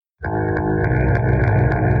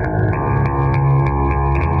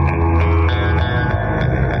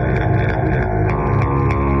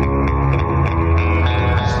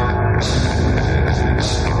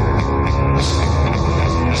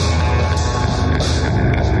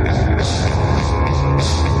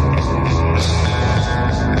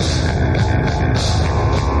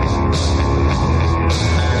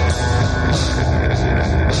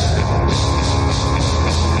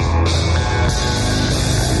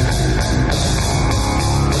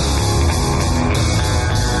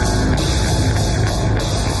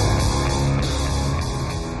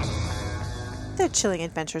Chilling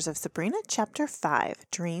Adventures of Sabrina, Chapter 5,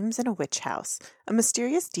 Dreams in a Witch House. A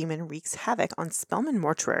mysterious demon wreaks havoc on Spellman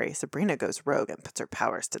Mortuary. Sabrina goes rogue and puts her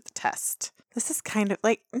powers to the test. This is kind of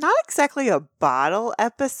like, not exactly a bottle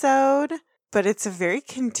episode, but it's a very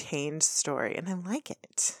contained story, and I like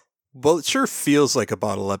it. Well, it sure feels like a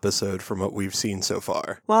bottle episode from what we've seen so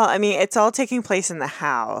far. Well, I mean, it's all taking place in the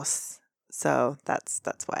house. So that's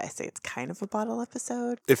why I say it's kind of a bottle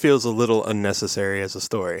episode. It feels a little unnecessary as a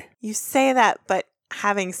story. You say that, but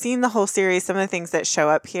having seen the whole series, some of the things that show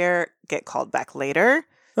up here get called back later.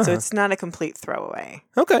 So it's not a complete throwaway.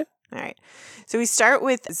 Okay. All right. So we start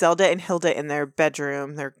with Zelda and Hilda in their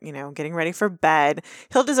bedroom. They're, getting ready for bed.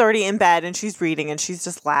 Hilda's already in bed and she's reading and she's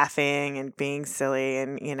just laughing and being silly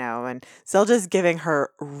and Zelda's giving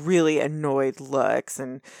her really annoyed looks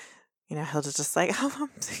and Hilda's just like,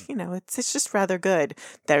 it's just rather good.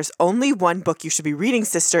 There's only one book you should be reading,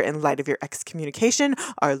 sister, in light of your excommunication,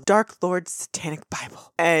 our Dark Lord's Satanic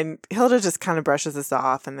Bible. And Hilda just kind of brushes this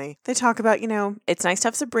off, and they talk about, it's nice to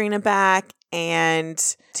have Sabrina back,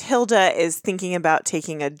 and Hilda is thinking about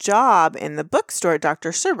taking a job in the bookstore at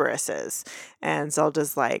Dr. Cerberus's. And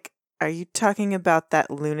Zelda's like, are you talking about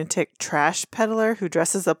that lunatic trash peddler who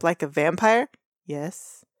dresses up like a vampire?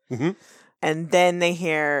 Yes. Mm-hmm. And then they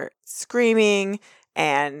hear screaming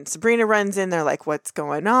and Sabrina runs in. They're like, what's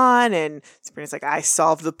going on? And Sabrina's like, I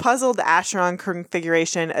solved the puzzle, the Acheron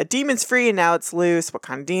configuration. A demon's free and now it's loose. What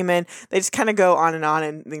kind of demon? They just kind of go on.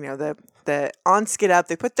 And, the aunts get up.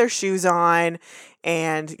 They put their shoes on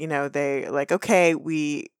and, they like, okay,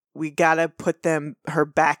 we gotta put her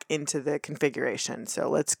back into the configuration. So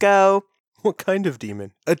let's go. What kind of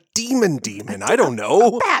demon? A demon. I don't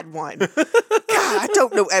know. A bad one. God, I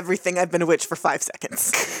don't know everything. I've been a witch for 5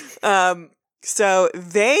 seconds. So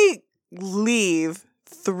they leave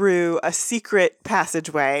through a secret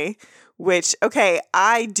passageway, which,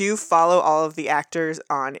 I do follow all of the actors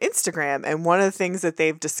on Instagram. And one of the things that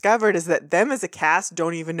they've discovered is that them as a cast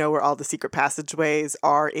don't even know where all the secret passageways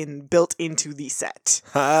are built into the set.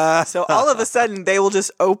 So all of a sudden they will just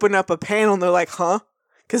open up a panel and they're like, huh?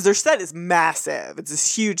 Because their set is massive. It's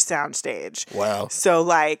this huge soundstage. Wow. So,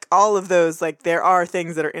 all of those, there are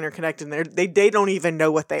things that are interconnected. And they don't even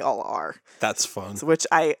know what they all are. That's fun. So, which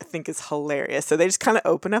I think is hilarious. So, they just kind of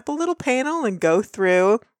open up a little panel and go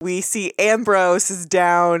through. We see Ambrose is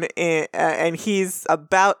down and he's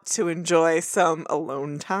about to enjoy some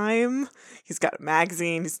alone time. He's got a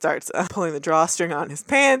magazine. He starts pulling the drawstring on his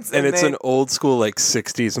pants. And it's an old school,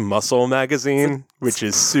 60s muscle magazine, which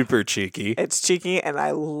is super cheeky. It's cheeky, and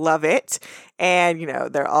I love it. And,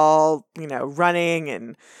 they're all, running,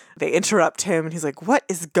 and they interrupt him. And he's like, what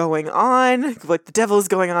is going on? What the devil is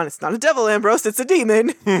going on? It's not a devil, Ambrose. It's a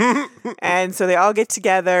demon. And so they all get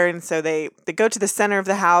together. And so they go to the center of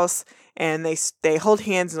the house. And they hold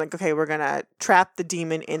hands and okay, we're going to trap the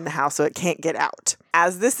demon in the house so it can't get out.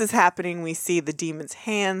 As this is happening, we see the demon's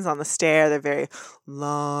hands on the stair. They're very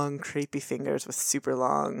long, creepy fingers with super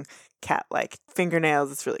long cat-like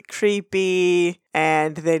fingernails. It's really creepy.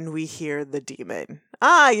 And then we hear the demon.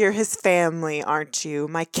 You're his family, aren't you?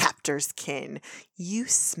 My captor's kin. You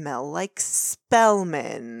smell like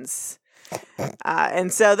Spellmans.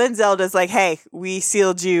 And so then Zelda's like, hey, we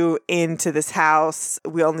sealed you into this house.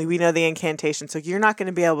 We know the incantation, so you're not going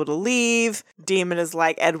to be able to leave. Demon is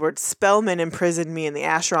like, Edward Spellman imprisoned me in the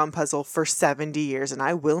Acheron puzzle for 70 years, and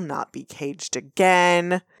I will not be caged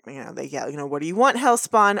again. They yell, what do you want,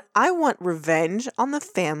 Hellspawn? I want revenge on the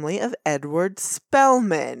family of Edward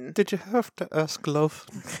Spellman. Did you have to ask, love?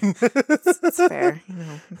 It's fair.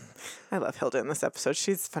 I love Hilda in this episode.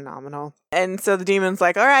 She's phenomenal. And so the demon's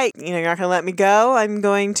like, all right, you're not going to let me go. I'm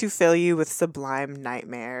going to fill you with sublime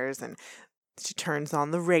nightmares. And she turns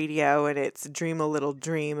on the radio and it's Dream a Little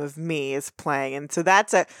Dream of Me is playing. And so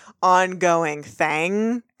that's an ongoing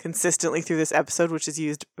thing consistently through this episode, which is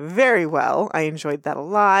used very well. I enjoyed that a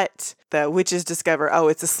lot. The witches discover,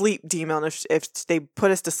 it's a sleep demon. If they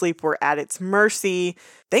put us to sleep, we're at its mercy.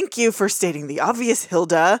 Thank you for stating the obvious,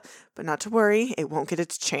 Hilda. But not to worry, it won't get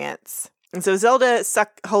its chance. And so Zelda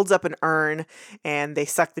holds up an urn, and they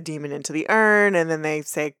suck the demon into the urn, and then they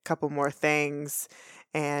say a couple more things.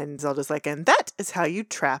 And Zelda's like, and that is how you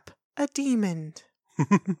trap a demon.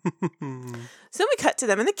 So we cut to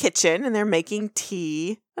them in the kitchen, and they're making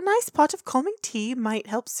tea. A nice pot of calming tea might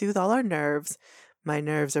help soothe all our nerves. My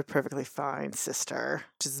nerves are perfectly fine, sister.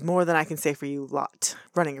 Which is more than I can say for you lot,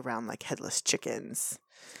 running around like headless chickens.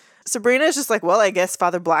 Sabrina's just like, well, I guess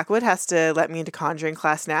Father Blackwood has to let me into conjuring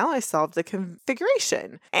class now. I solved the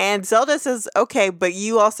configuration. And Zelda says, okay, but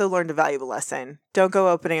you also learned a valuable lesson. Don't go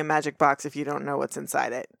opening a magic box if you don't know what's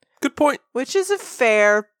inside it. Good point. Which is a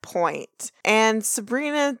fair point. And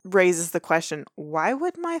Sabrina raises the question, why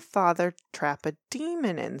would my father trap a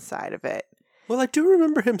demon inside of it? Well, I do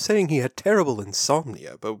remember him saying he had terrible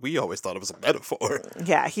insomnia, but we always thought it was a metaphor.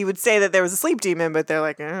 Yeah, he would say that there was a sleep demon, but they're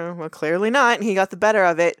like, oh, well, clearly not. And he got the better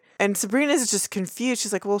of it. And Sabrina's just confused.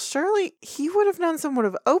 She's like, well, surely he would have known someone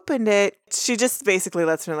would have opened it. She just basically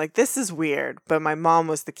lets her know, like, this is weird, but my mom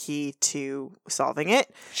was the key to solving it.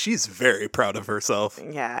 She's very proud of herself.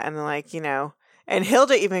 Yeah, and then, like, and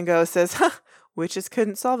Hilda even says, witches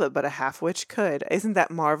couldn't solve it, but a half-witch could. Isn't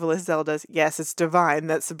that marvelous, Zelda's? Yes, it's divine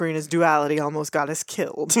that Sabrina's duality almost got us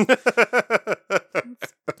killed.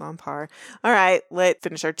 On par. All right, let's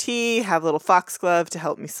finish our tea, have a little foxglove to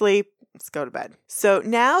help me sleep. Let's go to bed. So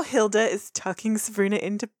now Hilda is tucking Sabrina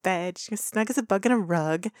into bed. She's snug as a bug in a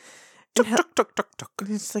rug. Tuck, tuck, tuck, tuck, tuck.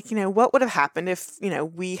 It's like, what would have happened if,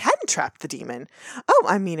 we hadn't trapped the demon? Oh,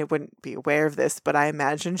 I mean, it wouldn't be aware of this, but I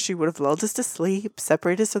imagine she would have lulled us to sleep,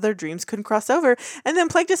 separated us so their dreams couldn't cross over, and then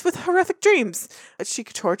plagued us with horrific dreams. She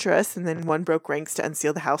could torture us, and then one broke ranks to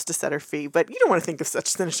unseal the house to set her free. But you don't want to think of such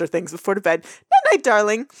sinister things before to bed. Night-night,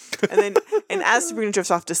 darling. And as Sabrina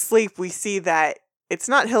drifts off to sleep, we see that it's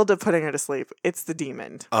not Hilda putting her to sleep. It's the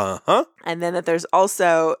demon. Uh-huh. And then that there's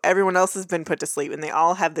also, everyone else has been put to sleep, and they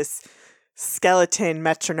all have this skeleton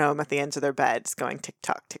metronome at the ends of their beds going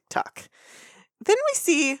tick-tock, tick-tock. Then we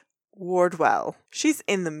see Wardwell. She's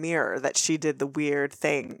in the mirror that she did the weird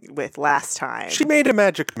thing with last time. She made a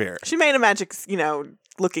magic mirror. She made a magic,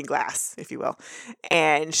 looking glass, if you will.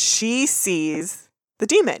 And she sees the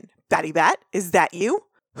demon. Batty Bat, is that you?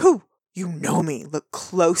 Who? You know me. Look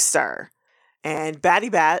closer. And Batty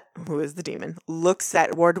Bat, who is the demon, looks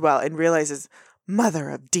at Wardwell and realizes, mother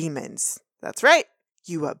of demons. That's right.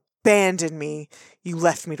 You abandoned me. You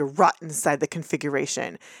left me to rot inside the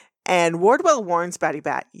configuration. And Wardwell warns Batty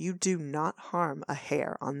Bat, you do not harm a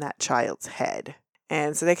hair on that child's head.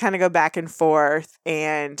 And so they kind of go back and forth,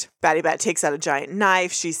 and Batty Bat takes out a giant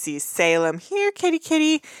knife. She sees Salem, here, kitty,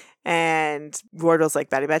 kitty. And Wardwell's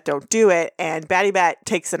like, Batty Bat, don't do it. And Batty Bat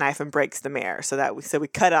takes the knife and breaks the mirror. So we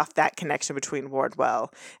cut off that connection between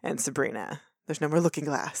Wardwell and Sabrina. There's no more looking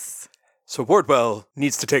glass. So Wardwell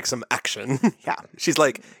needs to take some action. Yeah. She's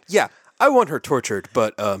like, yeah, I want her tortured,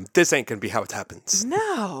 but this ain't going to be how it happens.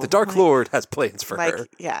 No. The Dark Lord has plans for her.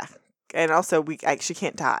 Yeah. And also, she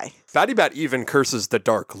can't die. Batty Bat even curses the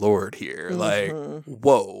Dark Lord here. Mm-hmm. Like,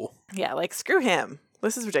 whoa. Yeah, screw him.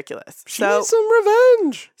 This is ridiculous. She needs some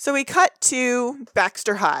revenge. So we cut to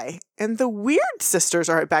Baxter High, and the Weird Sisters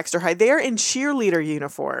are at Baxter High. They are in cheerleader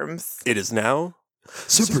uniforms. It is now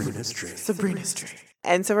Sabrina's dream. Sabrina's dream.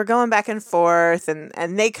 And so we're going back and forth, and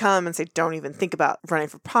they come and say, don't even think about running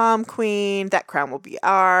for prom queen. That crown will be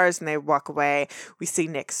ours. And they walk away. We see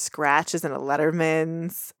Nick Scratches in a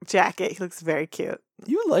Letterman's jacket. He looks very cute.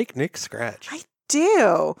 You like Nick Scratch. I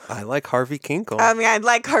do. I like Harvey Kinkle. I mean, I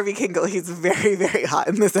like Harvey Kinkle. He's very, very hot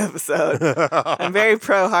in this episode. I'm very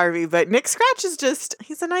pro Harvey, but Nick Scratch is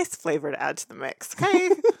he's a nice flavor to add to the mix, okay?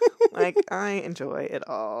 I enjoy it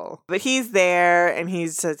all. But he's there, and he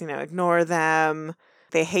says, ignore them.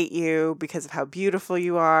 They hate you because of how beautiful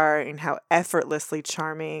you are and how effortlessly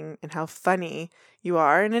charming and how funny you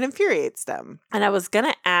are, and it infuriates them. And I was going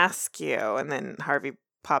to ask you, and then Harvey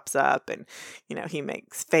pops up, and, he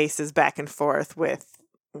makes faces back and forth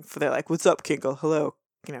they're like, what's up, Kinkle? Hello,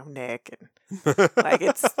 Nick. And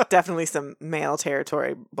it's definitely some male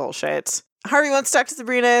territory bullshit. Harvey wants to talk to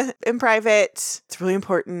Sabrina in private. It's really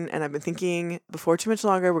important, and I've been thinking before too much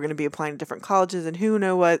longer, we're going to be applying to different colleges, and who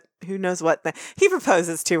knows what. He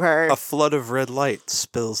proposes to her. A flood of red light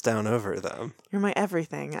spills down over them. You're my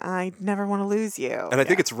everything. I never want to lose you. And I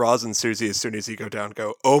think it's Roz and Susie, as soon as you go down,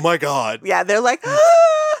 go, oh my God. Yeah, they're like,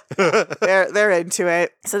 they're into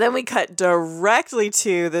it. So then we cut directly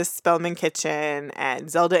to the Spellman kitchen, and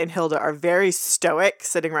Zelda and Hilda are very stoic,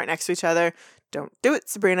 sitting right next to each other. Don't do it,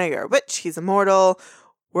 Sabrina. You're a witch. He's immortal.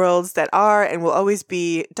 Worlds that are and will always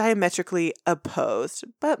be diametrically opposed.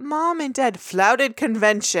 But Mom and Dad flouted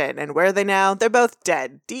convention. And where are they now? They're both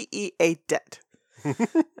dead. DEA dead.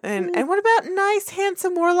 And what about nice,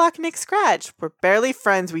 handsome warlock Nick Scratch? We're barely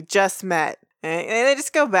friends. We just met. And they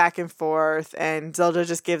just go back and forth, and Zelda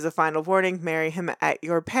just gives a final warning: marry him at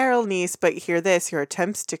your peril, niece, but hear this, your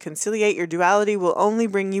attempts to conciliate your duality will only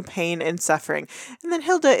bring you pain and suffering. And then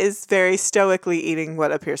Hilda is very stoically eating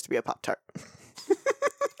what appears to be a Pop-Tart.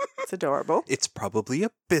 It's adorable. It's probably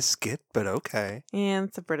a biscuit, but okay. Yeah,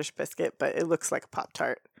 it's a British biscuit, but it looks like a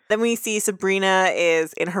Pop-Tart. Then we see Sabrina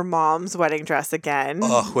is in her mom's wedding dress again.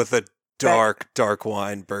 Oh, with a dark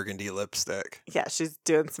wine burgundy lipstick. Yeah, she's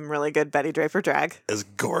doing some really good Betty Draper drag. It's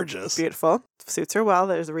gorgeous. Beautiful. Suits her well.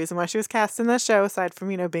 There's a reason why she was cast in that show, aside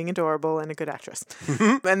from, being adorable and a good actress.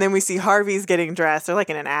 And then we see Harvey's getting dressed. They're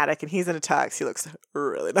like in an attic, and he's in a tux. He looks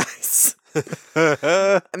really nice.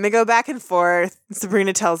 And they go back and forth.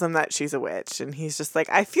 Sabrina tells him that she's a witch, and he's just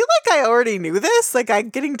like, I feel like I already knew this. Like, I'm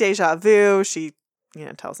getting deja vu. She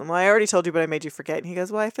tells him, well, I already told you, but I made you forget. And he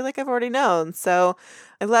goes, well, I feel like I've already known. So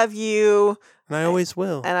I love you. And I always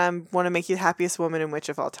will. And I want to make you the happiest woman and witch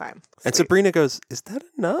of all time. Sweet. And Sabrina goes, is that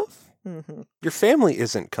enough? Mm-hmm. Your family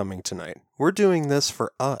isn't coming tonight. We're doing this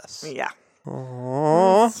for us. Yeah.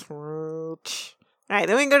 Aww. All right,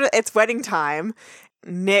 then we go to, it's wedding time.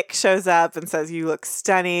 Nick shows up and says, you look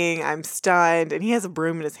stunning. I'm stunned. And he has a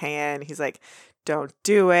broom in his hand. He's like, don't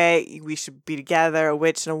do it. We should be together, a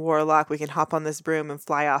witch and a warlock. We can hop on this broom and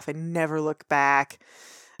fly off and never look back.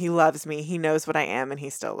 He loves me. He knows what I am, and he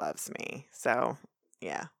still loves me. So,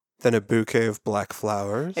 yeah. Then a bouquet of black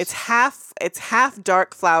flowers. It's half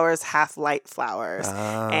dark flowers, half light flowers.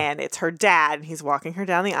 And it's her dad, and he's walking her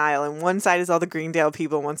down the aisle, and one side is all the Greendale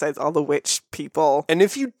people, and one side's all the witch people. And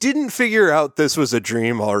if you didn't figure out this was a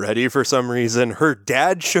dream already for some reason, her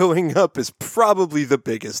dad showing up is probably the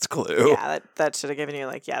biggest clue. Yeah, that should have given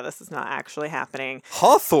you this is not actually happening.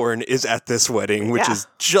 Hawthorne is at this wedding, which is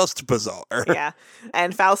just bizarre. Yeah.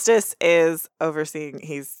 And Faustus is overseeing,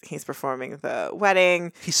 he's performing the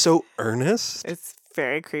wedding. He's so earnest. It's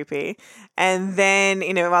very creepy. And then,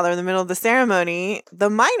 while they're in the middle of the ceremony, the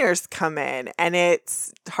miners come in, and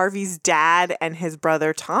it's Harvey's dad and his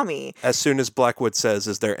brother Tommy. As soon as Blackwood says,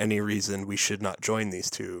 is there any reason we should not join these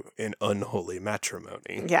two in unholy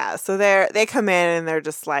matrimony? Yeah, so they come in and they're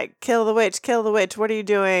just like, kill the witch, what are you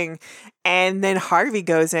doing? And then Harvey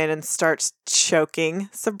goes in and starts choking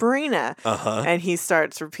Sabrina. And he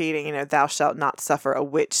starts repeating, thou shalt not suffer a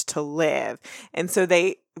witch to live. And so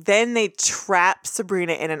they trap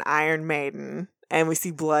Sabrina in an Iron Maiden, and we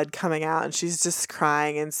see blood coming out, and she's just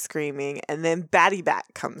crying and screaming. And then Batty Bat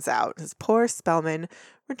comes out. His poor Spellman,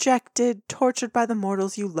 rejected, tortured by the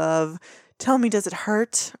mortals you love. Tell me, does it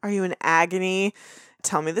hurt? Are you in agony?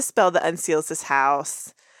 Tell me the spell that unseals this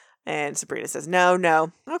house. And Sabrina says,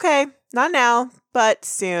 no. Okay, not now, but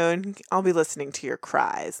soon. I'll be listening to your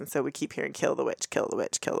cries. And so we keep hearing, kill the witch, kill the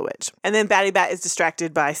witch, kill the witch. And then Batty Bat is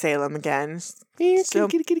distracted by Salem again.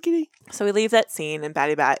 Kitty. So we leave that scene, and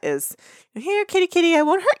Batty Bat is, here, kitty, I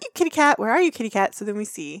won't hurt you, kitty cat. Where are you, kitty cat? So then we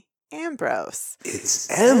see Ambrose.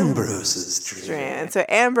 It's Ambrose's dream. And so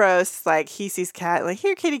Ambrose, he sees Cat,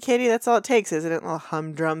 here, kitty, that's all it takes, isn't it? Little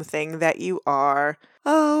humdrum thing that you are.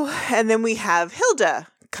 Oh, and then we have Hilda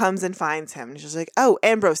comes and finds him. And she's like, oh,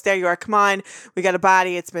 Ambrose, there you are. Come on. We got a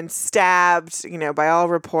body. It's been stabbed, by all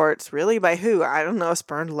reports. Really? By who? I don't know. A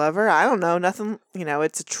spurned lover? I don't know. Nothing.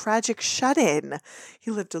 It's a tragic shut-in.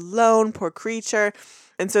 He lived alone. Poor creature.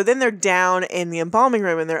 And so then they're down in the embalming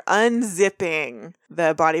room, and they're unzipping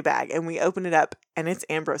the body bag. And we open it up, and it's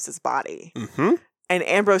Ambrose's body. Mm-hmm. And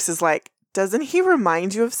Ambrose is like, doesn't he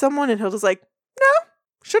remind you of someone? And Hilda's like, no.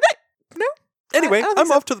 Should I? No. Anyway, I'm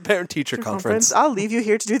off to the parent-teacher conference. I'll leave you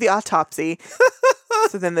here to do the autopsy.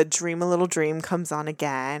 So then the Dream a Little Dream comes on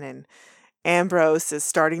again, and Ambrose is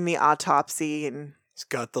starting the autopsy, and he's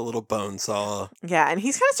got the little bone saw. Yeah, and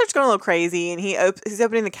he kind of starts going a little crazy, and he's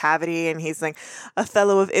opening the cavity, and he's like, a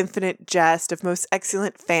fellow of infinite jest, of most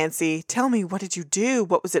excellent fancy. Tell me, what did you do?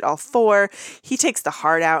 What was it all for? He takes the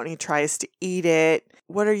heart out, and he tries to eat it.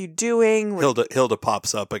 What are you doing? Hilda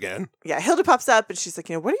pops up again. Yeah, Hilda pops up, and she's like,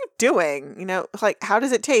 what are you doing? How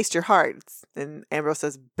does it taste, your heart? And Ambrose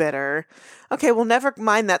says, bitter. Okay, well, never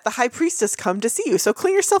mind that. The high priestess come to see you, so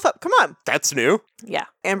clean yourself up. Come on. That's new. Yeah.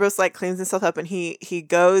 Ambrose, cleans himself up, and he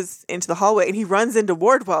goes into the hallway, and he runs into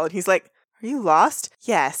Wardwell, and he's like, are you lost?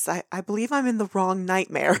 Yes, I believe I'm in the wrong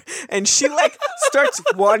nightmare. And she, starts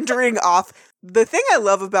wandering off. The thing I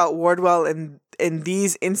love about Wardwell in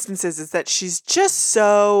these instances is that she's just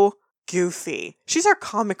so goofy. She's our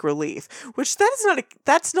comic relief, which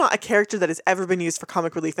that's not a character that has ever been used for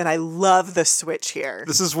comic relief, and I love the switch here.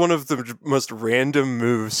 This is one of the most random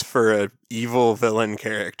moves for an evil villain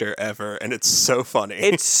character ever, and it's so funny.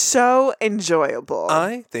 It's so enjoyable.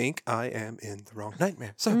 I think I am in the wrong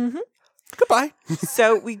nightmare. So, goodbye.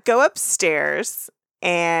 So we go upstairs,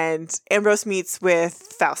 and Ambrose meets with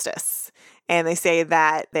Faustus. And they say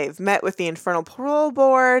that they've met with the Infernal Parole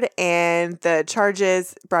Board and the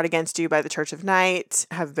charges brought against you by the Church of Night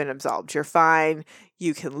have been absolved. You're fine.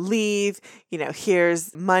 You can leave.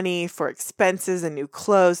 Here's money for expenses and new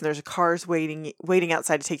clothes. And there's cars waiting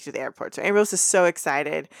outside to take you to the airport. So Ambrose is so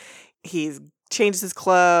excited. He's changed his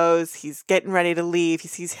clothes. He's getting ready to leave. He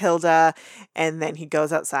sees Hilda. And then he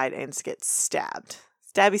goes outside and gets stabbed.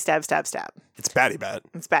 Stabby, stab, stab, stab. It's Batty Bat.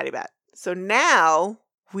 It's Batty Bat. So now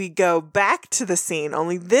we go back to the scene,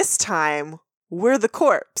 only this time we're the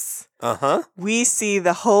corpse. Uh-huh. We see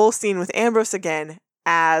the whole scene with Ambrose again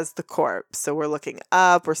as the corpse. So we're looking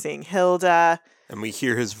up, we're seeing Hilda. And we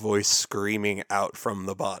hear his voice screaming out from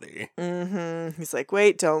the body. Mm-hmm. He's like,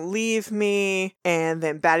 wait, don't leave me. And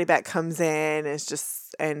then Batty Bat comes in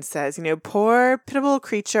and says, poor pitiable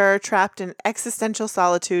creature trapped in existential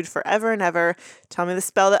solitude forever and ever. Tell me the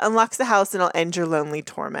spell that unlocks the house and I'll end your lonely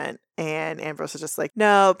torment. And Ambrose is just like,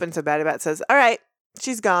 nope. And so Batty Bat says, all right,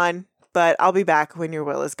 she's gone, but I'll be back when your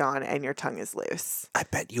will is gone and your tongue is loose. I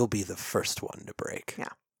bet you'll be the first one to break. Yeah.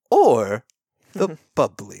 Or the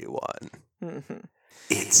bubbly one. Mm-hmm.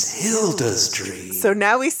 It's Hilda's dream. So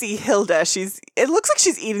now we see Hilda. It looks like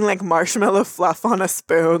she's eating like marshmallow fluff on a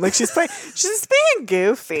spoon. Like she's just being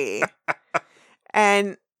goofy.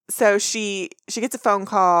 And so she gets a phone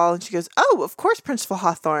call and she goes, oh, of course, Principal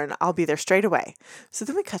Hawthorne. I'll be there straight away. So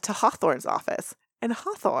then we cut to Hawthorne's office. And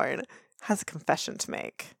Hawthorne has a confession to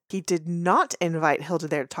make. He did not invite Hilda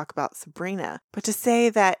there to talk about Sabrina, but to say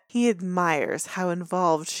that he admires how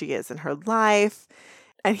involved she is in her life.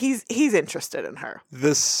 And he's interested in her.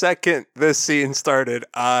 The second this scene started,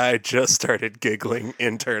 I just started giggling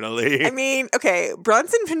internally. I mean, okay,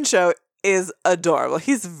 Bronson Pinchot is adorable.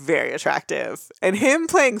 He's very attractive. And him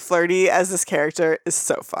playing flirty as this character is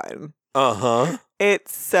so fun. Uh-huh.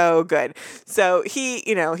 It's so good. So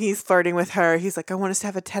he's flirting with her. He's like, I want us to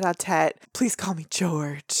have a tete-a-tete. Please call me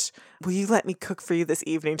George. Will you let me cook for you this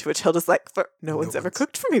evening? To which Hilda's like, no one's ever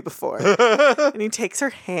cooked for me before. And he takes her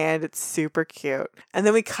hand. It's super cute. And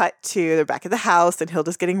then we cut to, they're back at the house and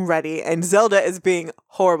Hilda's getting ready and Zelda is being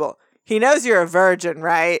horrible. He knows you're a virgin,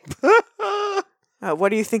 right? What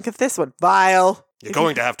do you think of this one? Vile. You're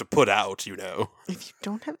going to have to put out, If you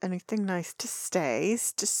don't have anything nice to say,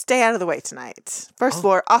 just stay out of the way tonight. First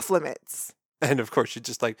floor, off limits. And of course, she's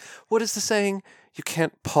just like, what is the saying? You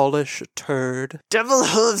can't polish a turd. Devil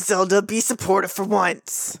hooves, Zelda. Be supportive for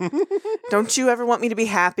once. Don't you ever want me to be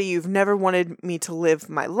happy? You've never wanted me to live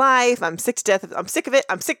my life. I'm sick to death. I'm sick of it.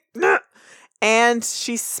 I'm sick. And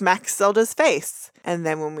she smacks Zelda's face. And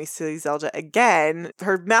then when we see Zelda again,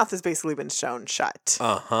 her mouth has basically been shown shut.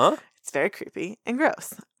 Uh-huh. It's very creepy and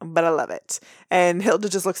gross, but I love it. And Hilda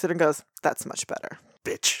just looks at her and goes, that's much better.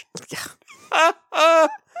 Bitch. Yeah.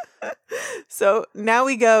 So now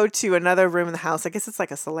we go to another room in the house. I guess it's like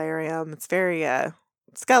a solarium. It's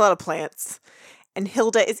it's got a lot of plants. And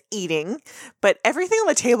Hilda is eating, but everything on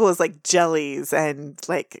the table is like jellies and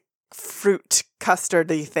like fruit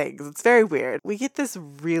custardy things. It's very weird. We get this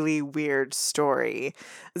really weird story.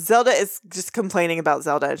 Zelda is just complaining about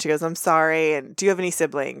Zelda and she goes, I'm sorry. And do you have any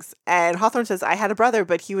siblings? And Hawthorne says, I had a brother,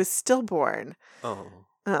 but he was stillborn.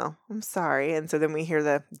 Oh, I'm sorry. And so then we hear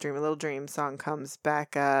the Dream a Little Dream song comes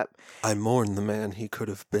back up. I mourn the man he could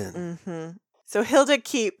have been. Mm-hmm. So Hilda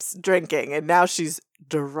keeps drinking and now she's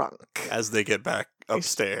drunk. As they get back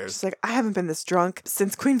upstairs. She's like, I haven't been this drunk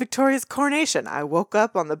since Queen Victoria's coronation. I woke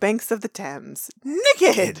up on the banks of the Thames,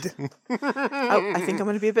 naked. Oh, I think I'm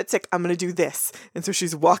going to be a bit sick. I'm going to do this. And so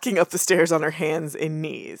she's walking up the stairs on her hands and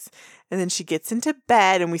knees. And then she gets into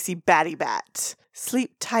bed and we see Batty Bat.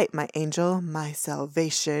 Sleep tight, my angel, my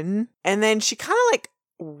salvation. And then she kind of like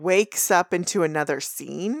wakes up into another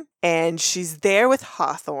scene and she's there with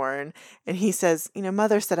Hawthorne and he says,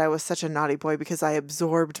 Mother said I was such a naughty boy because I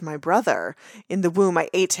absorbed my brother in the womb. I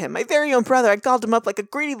ate him, my very own brother. I gobbled him up like a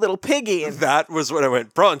greedy little piggy. And that was when I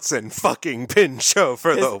went, Bronson fucking Pinchot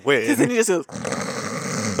for the win. Because then he just goes,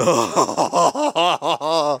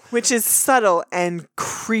 which is subtle and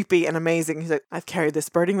creepy and amazing. He's like, I've carried this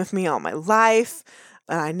burden with me all my life.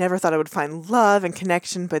 And I never thought I would find love and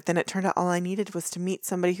connection, but then it turned out all I needed was to meet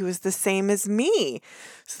somebody who was the same as me.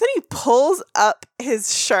 So then he pulls up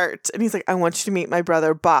his shirt and he's like, I want you to meet my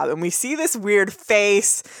brother Bob. And we see this weird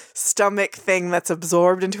face, stomach thing that's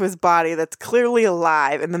absorbed into his body that's clearly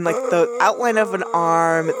alive. And then like the outline of an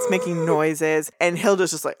arm, it's making noises. And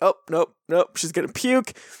Hilda's just like, oh, nope, she's going to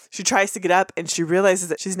puke. She tries to get up and she realizes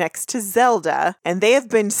that she's next to Zelda and they have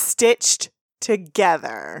been stitched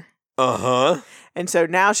together. Uh-huh. And so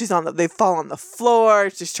now they fall on the floor.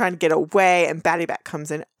 She's trying to get away. And Batty Bat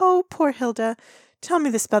comes in. Oh, poor Hilda. Tell me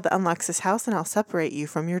the spell that unlocks this house and I'll separate you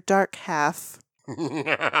from your dark half. Gross.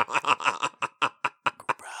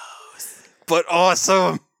 But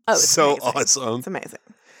awesome. Oh, it's so amazing. awesome. It's amazing.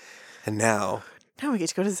 And now we get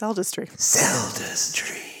to go to Zelda's dream. Zelda's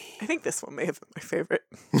dream. I think this one may have been my favorite.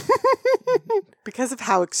 Because of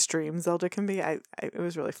how extreme Zelda can be, it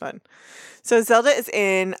was really fun. So Zelda is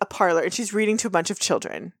in a parlor and she's reading to a bunch of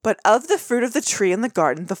children. But of the fruit of the tree in the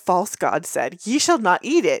garden, the false god said, Ye shall not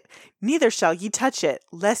eat it, neither shall ye touch it,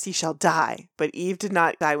 lest ye shall die. But Eve did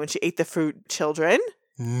not die when she ate the fruit, children.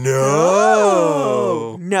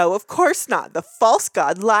 No, of course not. The false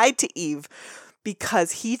god lied to Eve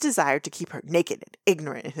because he desired to keep her naked and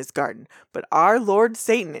ignorant in his garden. But our Lord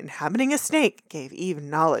Satan, inhabiting a snake, gave Eve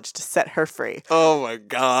knowledge to set her free. Oh my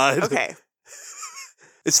God. Okay.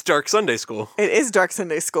 It's Dark Sunday School. It is Dark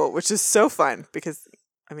Sunday School, which is so fun because,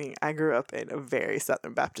 I grew up in a very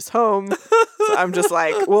Southern Baptist home. So I'm just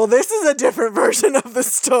like, well, this is a different version of the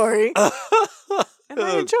story. And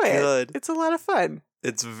I enjoy it. It's a lot of fun.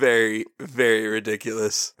 It's very, very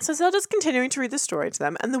ridiculous. So Zelda's continuing to read the story to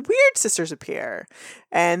them, and the Weird Sisters appear.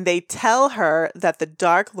 And they tell her that the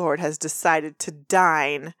Dark Lord has decided to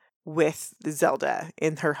dine with Zelda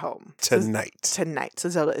in her home. Tonight. So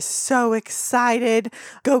Zelda is so excited.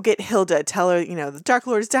 Go get Hilda. Tell her, the Dark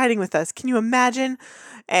Lord is dining with us. Can you imagine?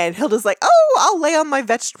 And Hilda's like, oh, I'll lay on my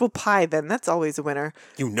vegetable pie then. That's always a winner.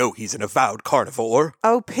 You know he's an avowed carnivore.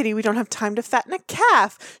 Oh, pity we don't have time to fatten a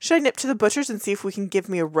calf. Should I nip to the butcher's and see if we can give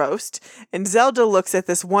me a roast? And Zelda looks at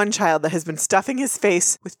this one child that has been stuffing his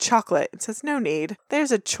face with chocolate and says, no need.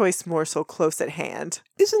 There's a choice morsel close at hand.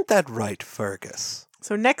 Isn't that right, Fergus?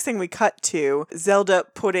 So next thing we cut to Zelda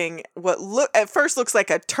putting what at first looks like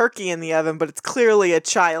a turkey in the oven, but it's clearly a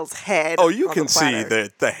child's head. Oh, you can see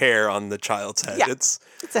the hair on the child's head. Yeah, it's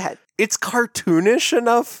a head. It's cartoonish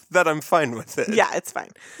enough that I'm fine with it. Yeah, it's fine.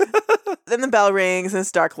 Then the bell rings and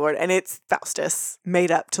it's Dark Lord, and it's Faustus, made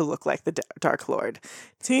up to look like the Dark Lord.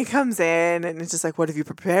 So he comes in and it's just like, what have you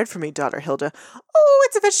prepared for me, daughter Hilda? Oh,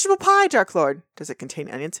 it's a vegetable pie, Dark Lord. Does it contain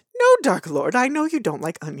onions? No, Dark Lord, I know you don't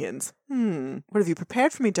like onions. What have you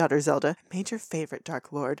prepared for me, daughter Zelda? I made your favorite,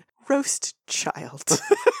 Dark Lord. Roast child.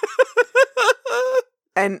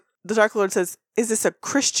 And the Dark Lord says, is this a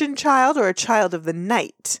Christian child or a child of the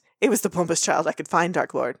night? It was the plumpest child I could find,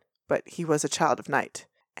 Dark Lord, but he was a child of night.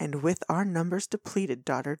 And with our numbers depleted,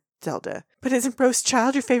 daughter Zelda. But isn't roast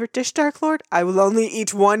child your favorite dish, Dark Lord? I will only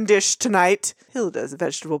eat one dish tonight. Hilda's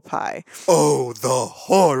vegetable pie. Oh, the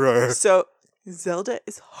horror. So Zelda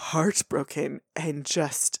is heartbroken and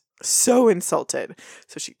just so insulted.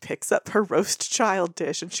 So she picks up her roast child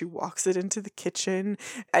dish and she walks it into the kitchen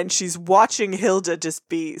and she's watching Hilda just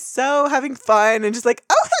be so having fun and just like,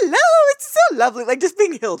 oh, hello, it's so lovely. Like just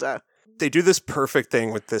being Hilda. They do this perfect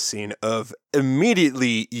thing with this scene of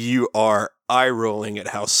immediately you are eye-rolling at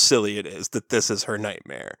how silly it is that this is her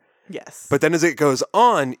nightmare. Yes. But then as it goes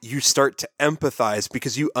on, you start to empathize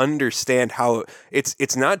because you understand how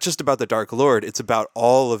it's not just about the Dark Lord, it's about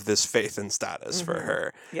all of this faith and status for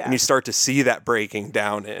her. Yeah. And you start to see that breaking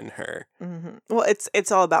down in her. Mm-hmm. Well,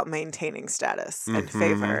 it's all about maintaining status and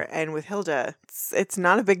favor. And with Hilda, it's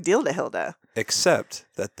not a big deal to Hilda. Except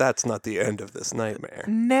that that's not the end of this nightmare.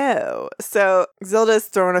 No. So Zelda's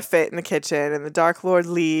throwing a fit in the kitchen and the Dark Lord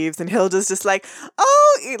leaves and Hilda's just like,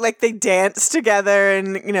 oh, like they dance together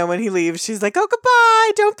and, when he leaves, she's like, oh,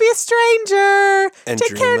 goodbye, don't be a stranger. And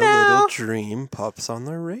Take care now. A Little Dream pops on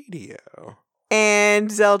the radio.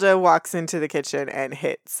 And Zelda walks into the kitchen and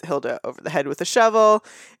hits Hilda over the head with a shovel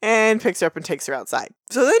and picks her up and takes her outside.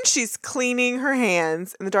 So then she's cleaning her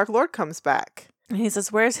hands and the Dark Lord comes back. And he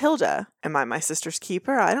says, where's Hilda? Am I my sister's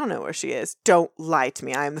keeper? I don't know where she is. Don't lie to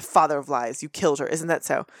me. I am the father of lies. You killed her. Isn't that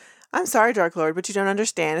so? I'm sorry, Dark Lord, but you don't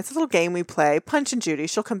understand. It's a little game we play. Punch and Judy.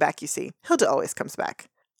 She'll come back, you see. Hilda always comes back.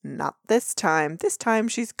 Not this time. This time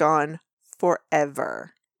she's gone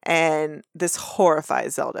forever. And this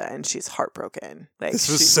horrifies Zelda, and she's heartbroken. Like this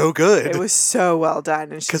was so good. It was so well done.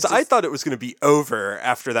 Because I thought it was going to be over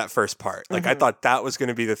after that first part. Like, I thought that was going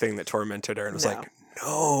to be the thing that tormented her. And was like,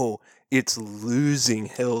 no, it's losing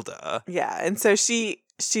Hilda. Yeah, and so she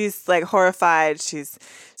she's like horrified. She's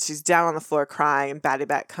down on the floor crying, and Batty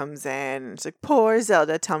Bat comes in and she's like, poor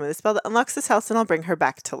Zelda, tell me the spell that unlocks this house and I'll bring her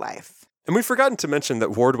back to life. And we've forgotten to mention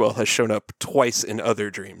that Wardwell has shown up twice in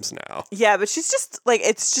other dreams now. Yeah, but she's just like,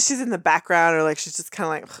 it's just she's in the background, or like she's just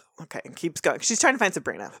kind of like, okay, and keeps going. She's trying to find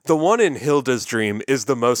Sabrina. The one in Hilda's dream is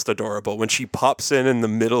the most adorable when she pops in the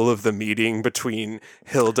middle of the meeting between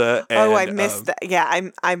Hilda and... Oh, I missed that. Yeah,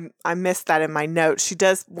 I missed that in my notes. She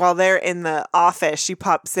does, while they're in the office, she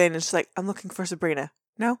pops in and she's like, I'm looking for Sabrina.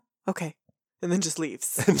 No? Okay. And then just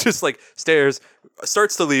leaves. And just like stares,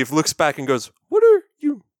 starts to leave, looks back and goes, what are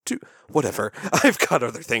you do? Whatever. I've got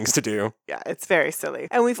other things to do. Yeah, it's very silly.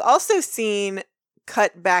 And we've also seen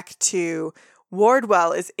cut back to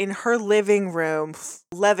Wardwell is in her living room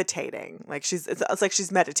levitating. Like it's like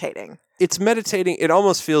she's meditating. It's meditating. It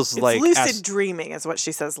almost feels it's like... lucid dreaming is what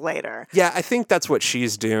she says later. Yeah, I think that's what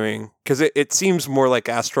she's doing. Because it seems more like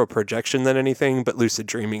astral projection than anything, but lucid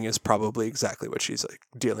dreaming is probably exactly what she's like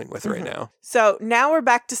dealing with right now. So now we're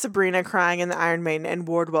back to Sabrina crying in the Iron Maiden, and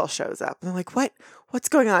Wardwell shows up. And I'm like, what? What's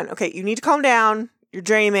going on? Okay, you need to calm down. You're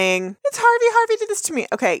dreaming. It's Harvey. Harvey did this to me.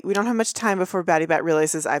 Okay, we don't have much time before Batty Bat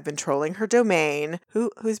realizes I've been trolling her domain.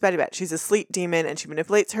 Who's Batty Bat? She's a sleep demon, and she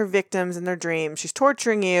manipulates her victims in their dreams. She's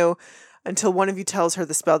torturing you until one of you tells her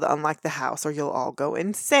the spell to unlock the house, or you'll all go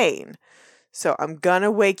insane. So I'm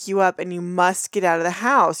gonna wake you up, and you must get out of the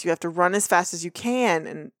house. You have to run as fast as you can.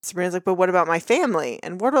 And Sabrina's like, but what about my family?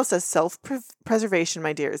 And Wardwell says, self-preservation,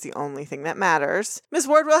 my dear, is the only thing that matters. Miss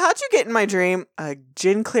Wardwell, how'd you get in my dream? A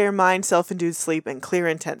gin clear mind, self-induced sleep, and clear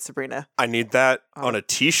intent, Sabrina. I need that on a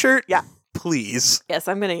t-shirt? Yeah. Please. Yes,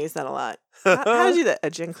 I'm gonna use that a lot. How do you do that? A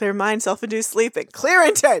gin clear mind, self-induced sleep, and clear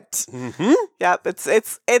intent. Mm-hmm. Yep,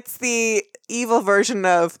 it's the evil version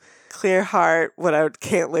of clear heart, what I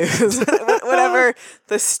can't lose. Whatever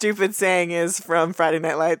the stupid saying is from Friday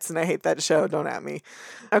Night Lights, and I hate that show. Don't at me.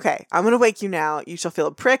 Okay, I'm going to wake you now. You shall feel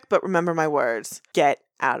a prick, but remember my words. Get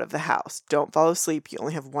out of the house. Don't fall asleep. You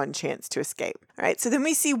only have one chance to escape. All right, so then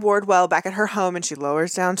we see Wardwell back at her home, and she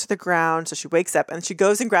lowers down to the ground. So she wakes up, and she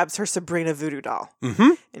goes and grabs her Sabrina voodoo doll.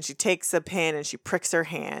 Mm-hmm. And she takes a pin, and she pricks her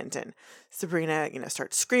hand, and Sabrina,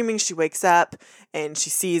 starts screaming. She wakes up, and she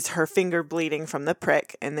sees her finger bleeding from the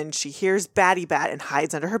prick, and then she hears Batty Bat and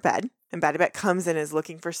hides under her bed. And Batty Bat comes in and is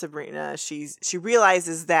looking for Sabrina. She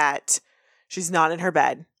realizes that she's not in her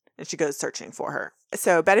bed, and she goes searching for her.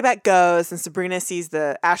 So Batty Bat goes, and Sabrina sees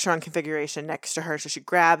the Acheron configuration next to her, so she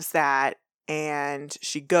grabs that, and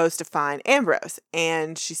she goes to find Ambrose.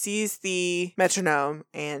 And she sees the metronome,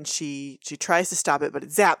 and she tries to stop it, but it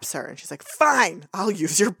zaps her, and she's like, fine, I'll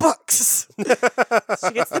use your books.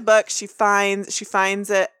 She gets the book, she finds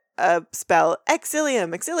a spell,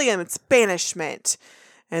 Exilium, it's banishment.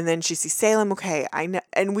 And then she sees Salem. Okay, I know.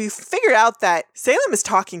 And we figured out that Salem is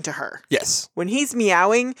talking to her. Yes. When he's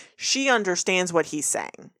meowing, she understands what he's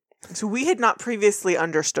saying. So we had not previously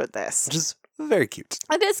understood this. Which is very cute.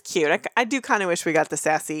 It is cute. I do kind of wish we got the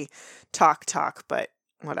sassy talk, but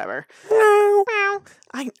whatever.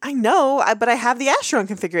 I know, but I have the Acheron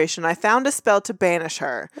configuration. I found a spell to banish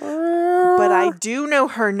her. But I do know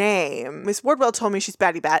her name. Miss Wardwell told me she's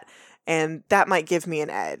Batty Bat, and that might give me an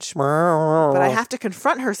edge. But I have to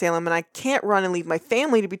confront her, Salem, and I can't run and leave my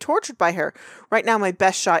family to be tortured by her. Right now, my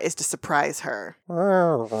best shot is to surprise her.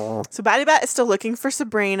 So Batty Bat is still looking for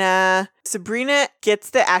Sabrina. Sabrina gets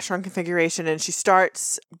the Acheron configuration, and she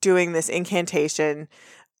starts doing this incantation,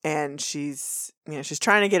 and she's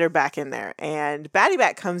trying to get her back in there. And Batty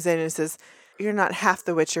Bat comes in and says, you're not half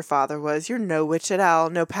the witch your father was. You're no witch at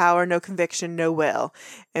all. No power, no conviction, no will.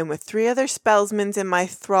 And with 3 other spellsmen in my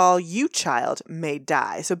thrall, you, child, may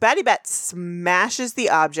die. So Batty Bat smashes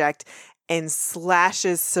the object and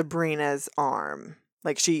slashes Sabrina's arm.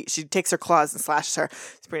 Like she takes her claws and slashes her.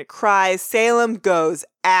 Sabrina cries. Salem goes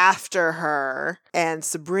after her. And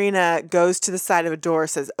Sabrina goes to the side of a door,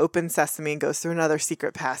 says, open sesame, and goes through another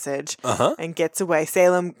secret passage and gets away.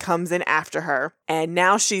 Salem comes in after her. And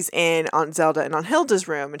now she's in on Zelda and on Hilda's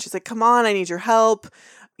room. And she's like, come on, I need your help.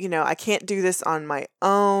 I can't do this on my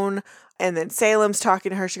own. And then Salem's talking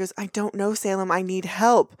to her. She goes, I don't know, Salem. I need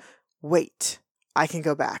help. Wait, I can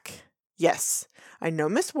go back. Yes. I know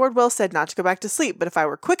Miss Wardwell said not to go back to sleep, but if I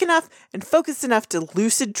were quick enough and focused enough to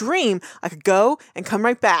lucid dream, I could go and come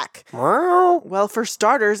right back. Well, for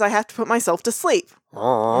starters, I have to put myself to sleep.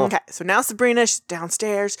 Okay, so now Sabrina's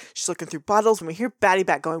downstairs. She's looking through bottles, and we hear Batty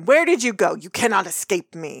Bat going, where did you go? You cannot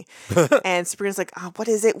escape me. And Sabrina's like, what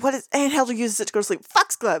is it? And Hilda uses it to go to sleep.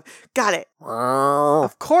 Foxglove. Got it.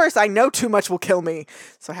 Of course, I know too much will kill me.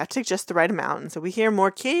 So I have to take just the right amount. And so we hear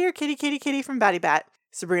more kitty or kitty, kitty, kitty from Batty Bat.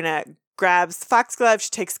 Sabrina grabs the foxglove, she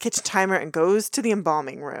takes the kitchen timer and goes to the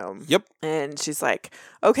embalming room. Yep. And she's like,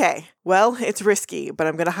 okay, well, it's risky, but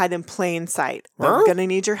I'm going to hide in plain sight. I'm going to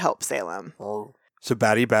need your help, Salem. So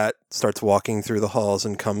Batty Bat starts walking through the halls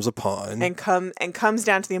and comes upon. And comes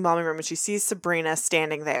down to the embalming room, and she sees Sabrina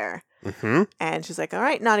standing there. Mm-hmm. And she's like, all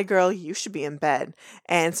right, naughty girl, you should be in bed.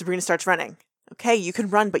 And Sabrina starts running. Okay, you can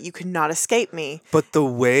run, but you cannot escape me. But the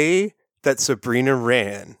way that Sabrina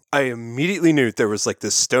ran, I immediately knew there was like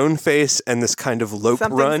this stone face and this kind of lope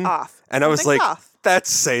Something's run. off. And I was like, that's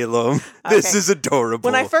Salem. This Okay. is adorable.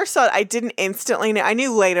 When I first saw it, I didn't instantly know. I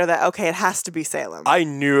knew later that, okay, it has to be Salem. I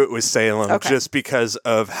knew it was Salem just because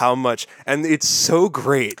of how much. And it's so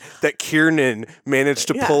great that Kiernan managed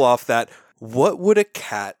to pull off that. What would a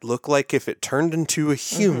cat look like if it turned into a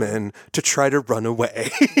human to try to run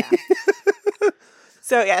away?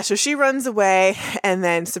 So she runs away, and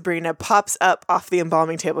then Sabrina pops up off the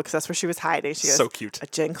embalming table because that's where she was hiding. She goes, so cute. A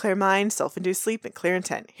gin clear mind, self-induced sleep, and clear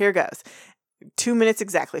intent. Here goes. 2 minutes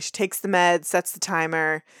exactly. She takes the meds, sets the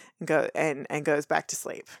timer, and goes back to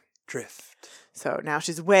sleep. Drift. So now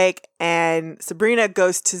she's awake, and Sabrina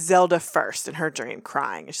goes to Zelda first in her dream,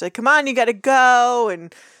 crying. And she's like, come on, you gotta go.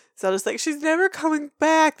 And Zelda's like, she's never coming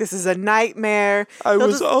back. This is a nightmare. I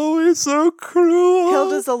was always so cruel.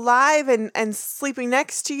 Hilda's alive and sleeping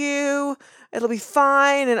next to you. It'll be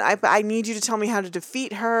fine. And I need you to tell me how to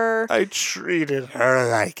defeat her. I treated her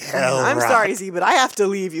like hell. I'm sorry, Z, but I have to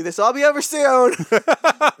leave you. This will all be over soon.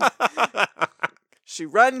 She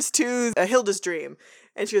runs to Hilda's dream.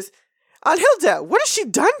 And she goes, Aunt Hilda, what has she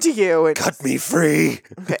done to you? And, cut me free.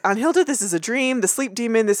 Okay, Aunt Hilda, this is a dream. The sleep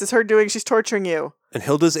demon, this is her doing. She's torturing you. And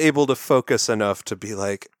Hilda's able to focus enough to be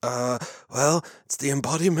like, well, it's the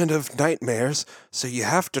embodiment of nightmares, so you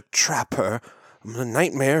have to trap her. A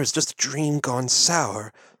nightmare is just a dream gone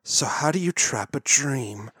sour, so how do you trap a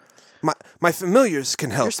dream? My familiars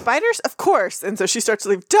can help. Your spiders? Of course. And so she starts to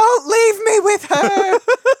leave. Don't leave me with her!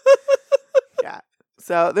 Yeah.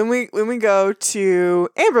 So then when we go to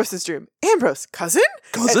Ambrose's dream. Ambrose, cousin?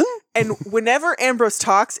 Cousin? And whenever Ambrose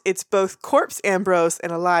talks, it's both corpse Ambrose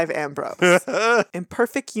and alive Ambrose. In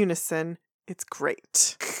perfect unison. It's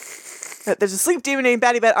great. There's a sleep demon named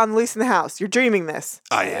Batty Bat on the loose in the house. You're dreaming this.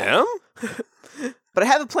 I am? But I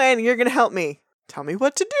have a plan and you're going to help me. Tell me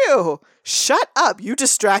what to do. Shut up. You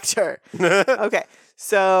distract her. Okay.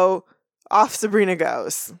 So off Sabrina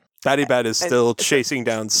goes. Batty Bat is still chasing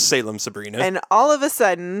down Salem Sabrina. And all of a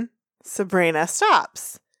sudden, Sabrina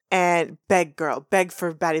stops. And beg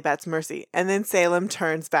for Batty Bat's mercy. And then Salem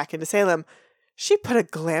turns back into Salem. She put a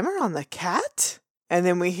glamour on the cat? And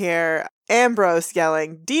then we hear Ambrose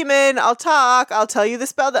yelling, Demon, I'll talk. I'll tell you the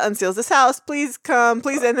spell that unseals this house. Please come.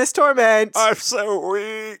 Please end this torment. I'm so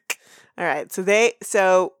weak. All right.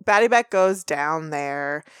 So Batty Bat goes down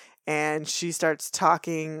there and she starts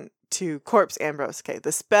talking to corpse Ambrose. Okay.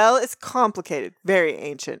 The spell is complicated, very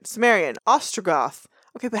ancient. Sumerian, Ostrogoth.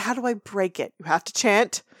 Okay, but how do I break it? You have to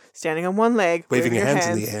chant, standing on one leg, waving your hands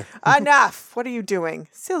in the air. Enough! What are you doing?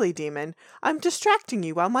 Silly demon. I'm distracting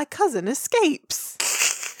you while my cousin escapes.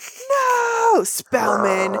 No!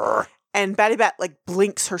 Spellman. And Batty Bat,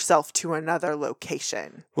 blinks herself to another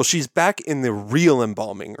location. Well, she's back in the real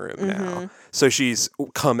embalming room now. So she's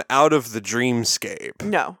come out of the dreamscape.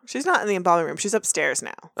 No, she's not in the embalming room. She's upstairs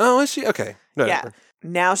now. Oh, is she? Okay. No, yeah.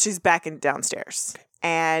 Now she's back downstairs. Okay.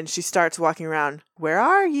 And she starts walking around. Where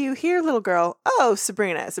are you? Here, little girl. Oh,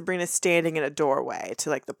 Sabrina. Sabrina's standing in a doorway to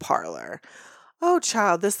the parlor. Oh,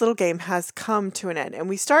 child, this little game has come to an end. And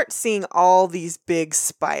we start seeing all these big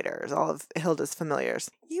spiders, all of Hilda's familiars.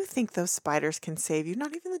 You think those spiders can save you?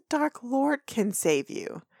 Not even the Dark Lord can save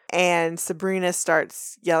you. And Sabrina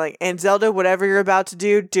starts yelling, and Zelda, whatever you're about to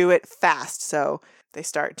do it fast. So they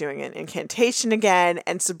start doing an incantation again.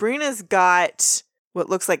 And Sabrina's got what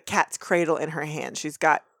looks like cat's cradle in her hand. She's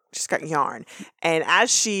got yarn. And as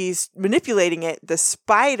she's manipulating it, the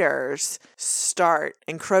spiders start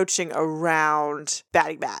encroaching around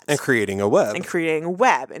Batty Bat. And creating a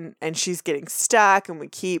web. And she's getting stuck, and we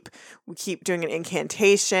keep doing an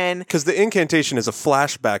incantation. Because the incantation is a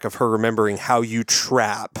flashback of her remembering how you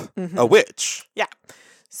trap a witch. Yeah.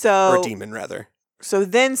 Or a demon, rather. So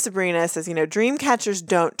then Sabrina says, dream catchers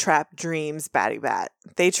don't trap dreams, Batty Bat.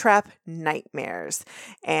 They trap nightmares.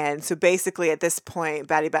 And so basically at this point,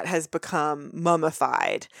 Batty Bat has become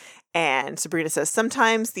mummified. And Sabrina says,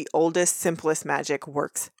 sometimes the oldest, simplest magic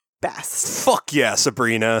works best. Fuck yeah,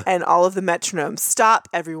 Sabrina. And all of the metronomes stop.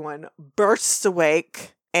 Everyone bursts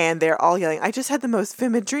awake. And they're all yelling, I just had the most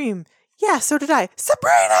vivid dream. Yeah, so did I.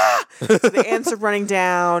 Sabrina! So the ants are running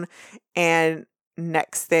down. And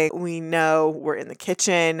next thing we know, we're in the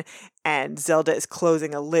kitchen and Zelda is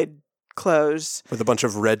closing a lid closed. With a bunch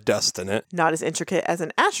of red dust in it. Not as intricate as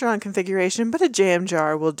an Acheron configuration, but a jam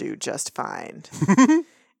jar will do just fine.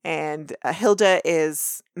 And Hilda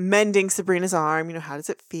is mending Sabrina's arm. How does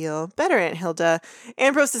it feel? Better, Aunt Hilda.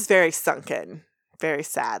 Ambrose is very sunken, very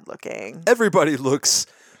sad looking. Everybody looks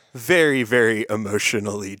very, very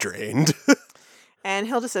emotionally drained. And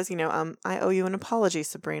Hilda says, I owe you an apology,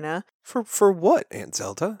 Sabrina. For what, Aunt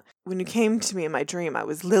Zelda? When you came to me in my dream, I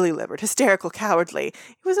was lily-livered, hysterical, cowardly.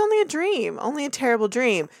 It was only a dream, only a terrible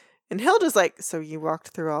dream. And Hilda's like, so you walked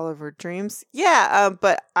through all of her dreams? Yeah,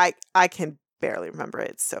 but I can barely remember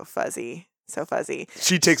it. It's so fuzzy. So fuzzy.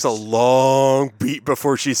 She takes a long beat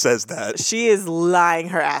before she says that. She is lying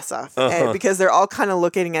her ass off. Because they're all kind of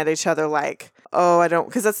looking at each other like, oh, I don't,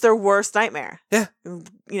 because that's their worst nightmare. Yeah.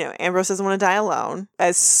 Ambrose doesn't want to die alone.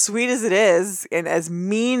 As sweet as it is, and as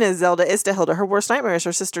mean as Zelda is to Hilda, her worst nightmare is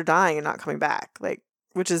her sister dying and not coming back,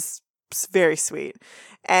 which is very sweet.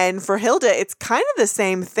 And for Hilda, it's kind of the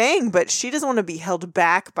same thing, but she doesn't want to be held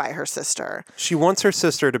back by her sister. She wants her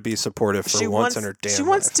sister to be supportive for once in her damn life. She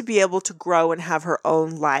wants to be able to grow and have her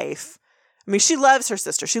own life. I mean, she loves her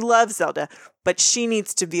sister. She loves Zelda, but she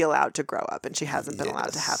needs to be allowed to grow up, and she hasn't been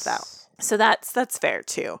allowed to have that. So that's fair,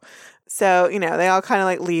 too. So, they all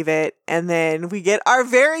kind of leave it. And then we get our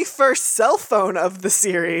very first cell phone of the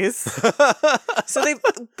series. So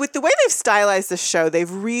with the way they've stylized the show,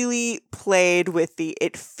 they've really played with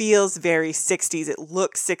it feels very 60s. It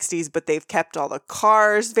looks 60s, but they've kept all the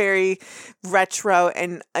cars very retro.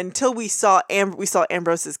 And until we saw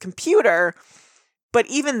Ambrose's computer, but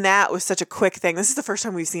even that was such a quick thing. This is the first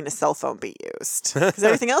time we've seen a cell phone be used. Because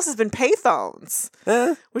everything else has been payphones,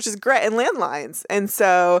 which is great, and landlines. And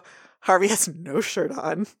so Harvey has no shirt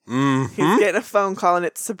on. Mm-hmm. He's getting a phone call, and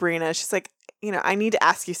it's Sabrina. She's like, I need to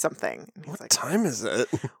ask you something. And he's what time is it?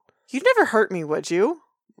 You'd never hurt me, would you?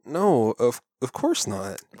 No, of course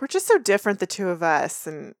not. We're just so different, the two of us.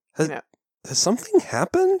 And, Has something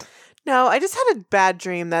happened? No, I just had a bad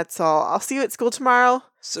dream, that's all. I'll see you at school tomorrow.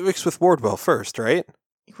 Civics with Wardwell first, right?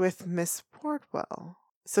 With Miss Wardwell.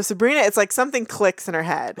 So Sabrina, it's like something clicks in her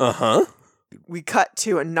head. Uh-huh. We cut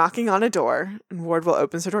to a knocking on a door, and Wardwell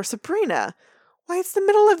opens her door. Sabrina, why, it's the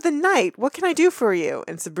middle of the night. What can I do for you?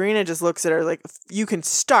 And Sabrina just looks at her like, you can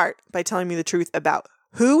start by telling me the truth about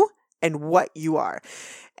who and what you are.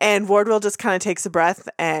 And Wardwell just kind of takes a breath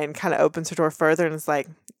and kind of opens her door further and is like,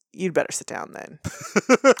 you'd better sit down then.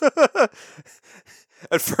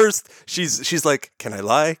 At first, she's like, can I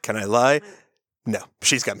lie? Can I lie? No,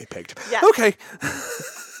 she's got me pegged. Yeah. Okay.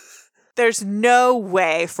 There's no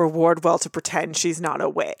way for Wardwell to pretend she's not a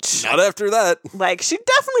witch. Not after that. She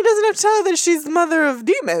definitely doesn't have to tell her that she's the mother of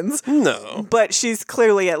demons. No. But she's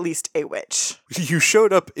clearly at least a witch. You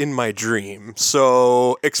showed up in my dream,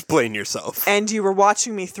 so explain yourself. And you were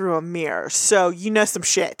watching me through a mirror, so you know some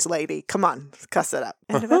shit, lady. Come on, cuss it up.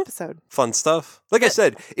 End of episode. Fun stuff. Like I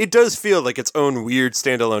said, it does feel like its own weird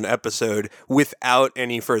standalone episode without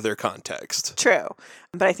any further context. True.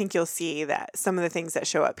 But I think you'll see that some of the things that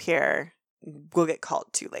show up here will get called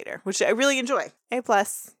to later, which I really enjoy. A+.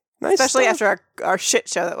 Nice Especially stuff. After our shit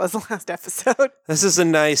show that was the last episode. This is a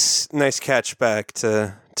nice catch back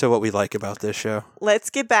to what we like about this show. Let's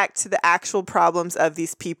get back to the actual problems of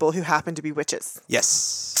these people who happen to be witches.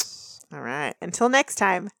 Yes. All right. Until next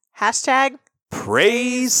time, #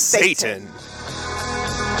 Praise Satan.